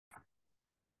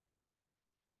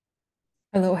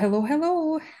Hello, hello,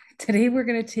 hello. Today we're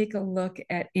going to take a look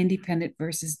at independent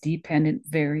versus dependent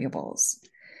variables.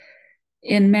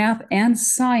 In math and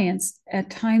science, at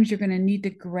times you're going to need to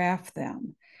graph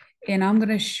them. And I'm going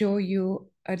to show you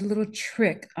a little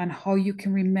trick on how you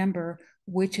can remember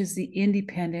which is the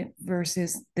independent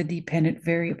versus the dependent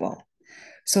variable.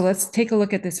 So let's take a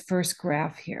look at this first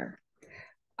graph here.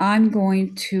 I'm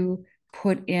going to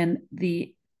put in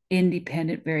the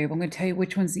independent variable. I'm going to tell you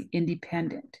which one's the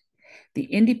independent. The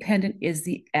independent is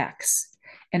the x.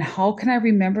 And how can I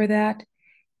remember that?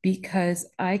 Because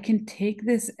I can take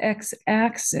this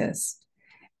x-axis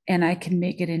and I can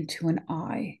make it into an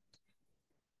I.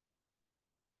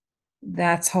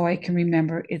 That's how I can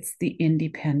remember it's the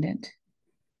independent.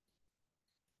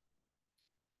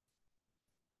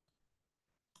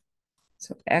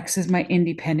 So x is my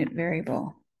independent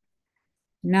variable.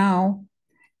 Now,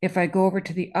 if I go over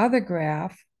to the other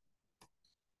graph,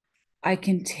 I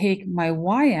can take my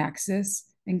y-axis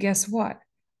and guess what?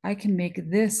 I can make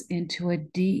this into a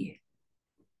D.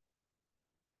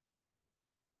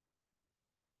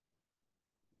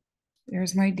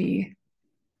 There's my D.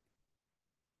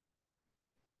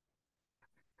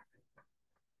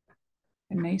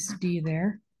 A nice D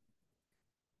there.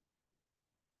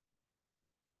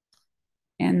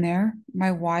 And there,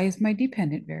 my y is my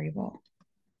dependent variable.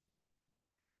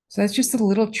 So that's just a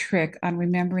little trick on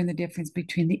remembering the difference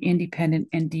between the independent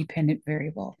and dependent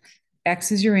variable.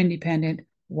 X is your independent,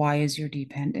 Y is your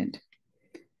dependent.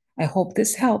 I hope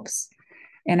this helps,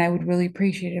 and I would really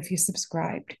appreciate it if you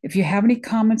subscribed. If you have any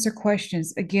comments or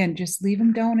questions, again, just leave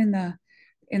them down in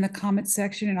the comment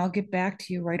section and I'll get back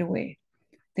to you right away.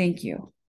 Thank you.